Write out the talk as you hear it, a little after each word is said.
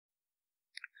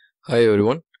Hi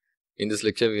everyone. In this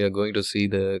lecture, we are going to see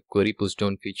the query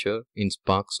pushdown feature in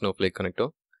Spark-Snowflake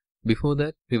connector. Before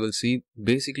that, we will see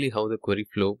basically how the query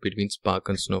flow between Spark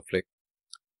and Snowflake.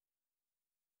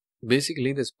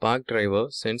 Basically, the Spark driver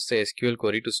sends the SQL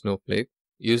query to Snowflake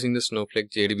using the Snowflake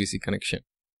JDBC connection.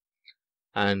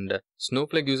 And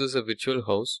Snowflake uses a virtual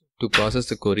host to process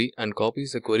the query and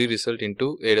copies the query result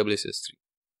into AWS S3.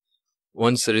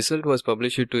 Once the result was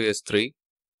published to S3,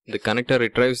 the connector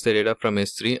retrieves the data from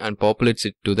S3 and populates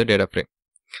it to the data frame.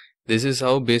 This is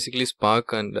how basically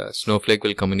Spark and Snowflake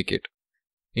will communicate.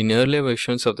 In earlier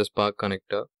versions of the Spark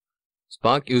connector,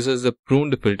 Spark uses the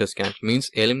pruned filter scan,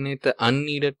 means eliminate the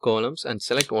unneeded columns and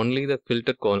select only the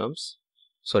filter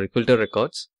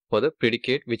records for the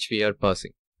predicate which we are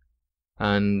passing.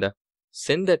 And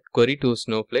send that query to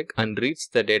Snowflake and reads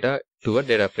the data to a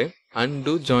data frame and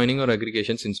do joining or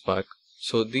aggregations in Spark.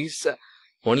 So these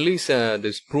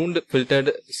this pruned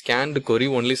filtered scanned query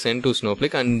only sent to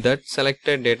Snowflake, and that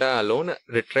selected data alone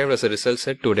retrieved as a result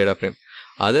set to data frame.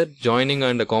 Other joining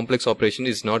and complex operation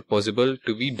is not possible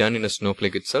to be done in a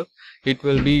Snowflake itself. It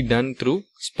will be done through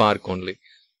Spark only.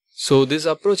 So this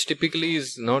approach typically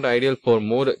is not ideal for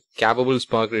more capable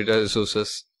Spark data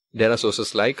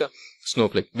sources like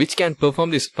Snowflake, which can perform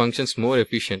these functions more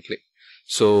efficiently.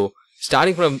 So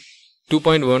starting from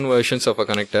 2.1 versions of a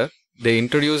connector, they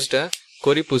introduced a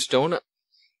query pushdown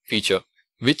feature,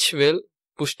 which will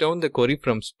push down the query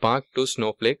from Spark to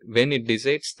Snowflake when it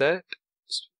decides that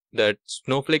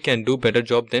Snowflake can do better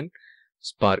job than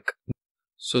Spark.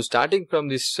 So starting from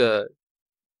this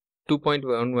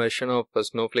 2.1 version of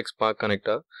Snowflake Spark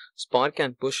connector, Spark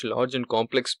can push large and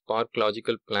complex Spark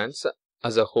logical plans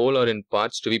as a whole or in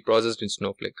parts to be processed in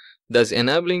Snowflake, thus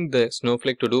enabling the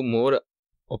Snowflake to do more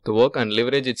of the work and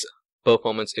leverage its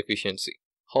performance efficiency.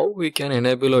 How we can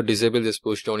enable or disable this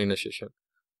pushdown in a session?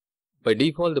 By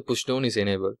default, the pushdown is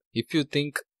enabled. If you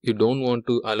think you don't want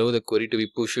to allow the query to be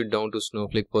pushed down to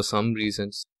Snowflake for some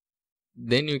reasons,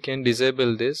 then you can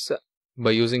disable this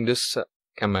by using this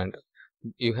command.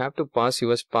 You have to pass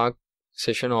your Spark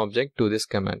session object to this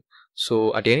command.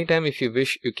 So at any time, if you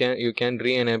wish, you can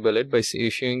re-enable it by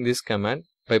issuing this command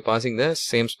by passing the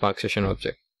same Spark session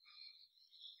object.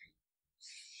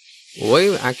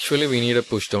 Why actually we need a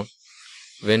pushdown?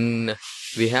 When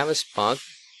we have a Spark,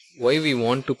 why we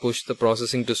want to push the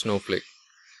processing to Snowflake?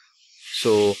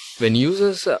 So when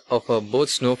users of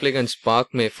both Snowflake and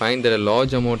Spark may find that a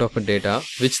large amount of data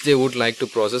which they would like to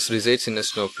process resides in a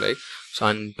Snowflake,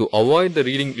 and to avoid the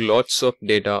reading lots of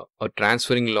data or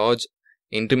transferring large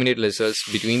intermediate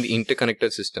results between the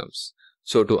interconnected systems.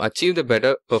 So to achieve the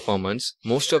better performance,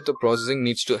 most of the processing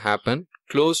needs to happen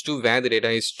close to where the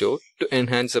data is stored to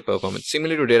enhance the performance,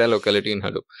 similar to data locality in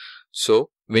Hadoop. So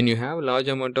when you have a large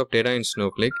amount of data in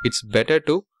Snowflake, it's better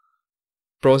to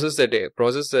process the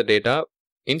data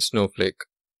in Snowflake.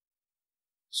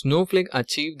 Snowflake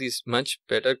achieve this much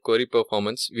better query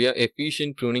performance via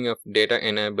efficient pruning of data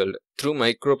enabled through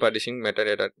micro-partitioning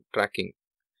metadata tracking.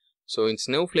 So in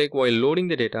Snowflake, while loading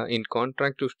the data, in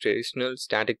contrast to traditional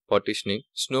static partitioning,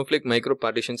 Snowflake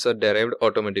micro-partitions are derived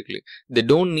automatically. They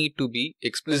don't need to be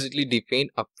explicitly defined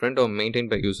upfront or maintained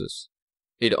by users.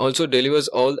 It also delivers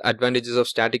all the advantages of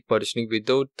static partitioning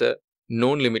without the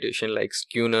known limitation like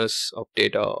skewness of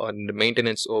data or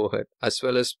maintenance overhead, as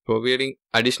well as providing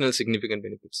additional significant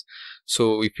benefits.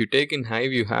 So if you take in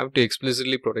Hive, you have to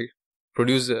explicitly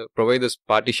provide the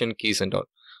partition keys and all.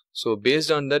 So based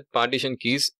on that partition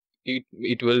keys,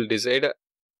 it will decide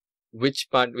which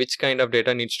kind of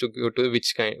data needs to go to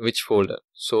which folder,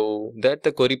 so that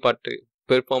the query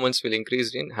performance will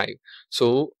increase in Hive.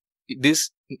 So this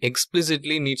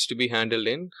explicitly needs to be handled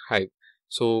in Hive.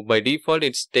 So by default,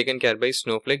 it's taken care by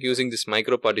Snowflake using this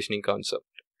micro partitioning concept.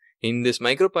 In this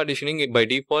micro partitioning, by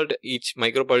default, each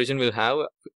micro partition will have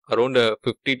around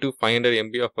 50 to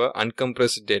 500 MB of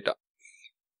uncompressed data.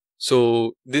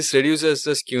 So this reduces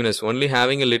the skewness, only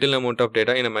having a little amount of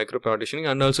data in a micro partitioning,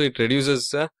 and also it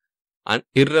reduces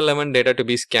irrelevant data to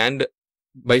be scanned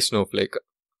by Snowflake.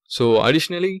 So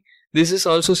additionally, this is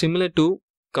also similar to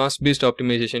cost-based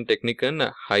optimization technique in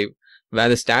Hive, where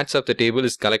the stats of the table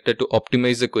is collected to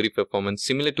optimize the query performance.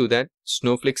 Similar to that,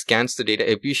 Snowflake scans the data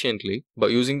efficiently by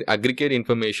using the aggregate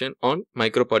information on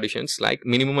micro partitions like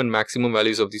minimum and maximum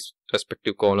values of these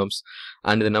respective columns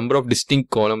and the number of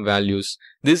distinct column values.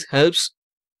 This helps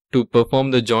to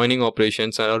perform the joining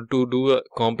operations or to do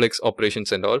complex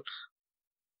operations and all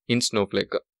in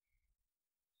Snowflake.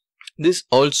 This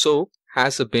also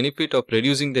has a benefit of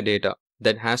reducing the data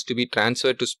that has to be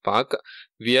transferred to Spark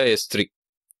via S3.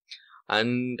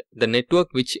 And the network,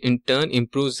 which in turn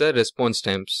improves the response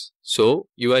times. So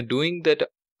you are doing that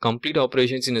complete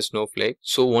operations in a Snowflake.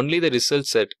 So only the result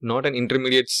set, not an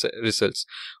intermediate results.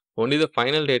 Only the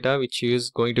final data which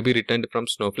is going to be returned from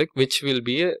Snowflake, which will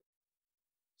be a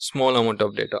small amount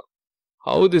of data.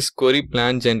 How this query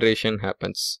plan generation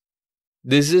happens?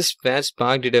 This is where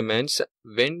Spark determines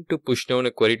when to push down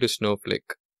a query to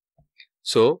Snowflake.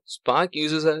 So Spark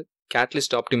uses a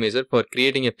catalyst optimizer for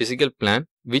creating a physical plan,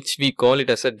 which we call it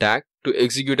as a DAG, to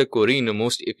execute a query in the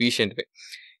most efficient way.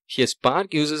 Here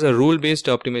Spark uses a rule-based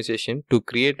optimization to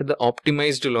create the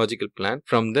optimized logical plan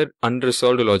from the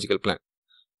unresolved logical plan.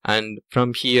 And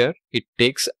from here it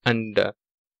takes and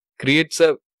creates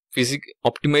a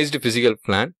optimized physical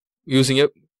plan using a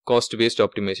cost-based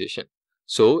optimization.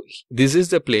 So this is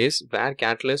the place where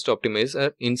Catalyst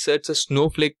Optimizer inserts a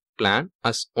Snowflake plan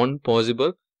as one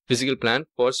possible physical plan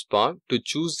for Spark to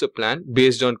choose the plan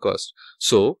based on cost.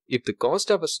 So if the cost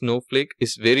of a Snowflake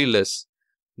is very less,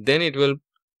 then it will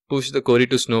push the query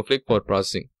to Snowflake for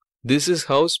processing. This is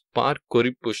how Spark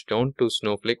query push down to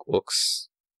Snowflake works.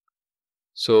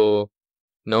 So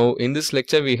now in this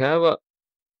lecture we have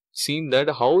seen that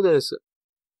how this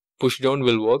push down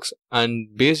will works,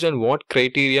 and based on what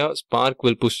criteria Spark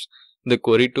will push the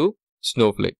query to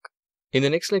Snowflake. In the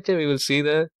next lecture we will see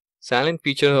the silent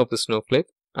feature of the Snowflake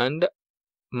and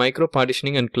micro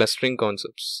partitioning and clustering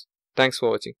concepts. Thanks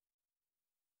for watching.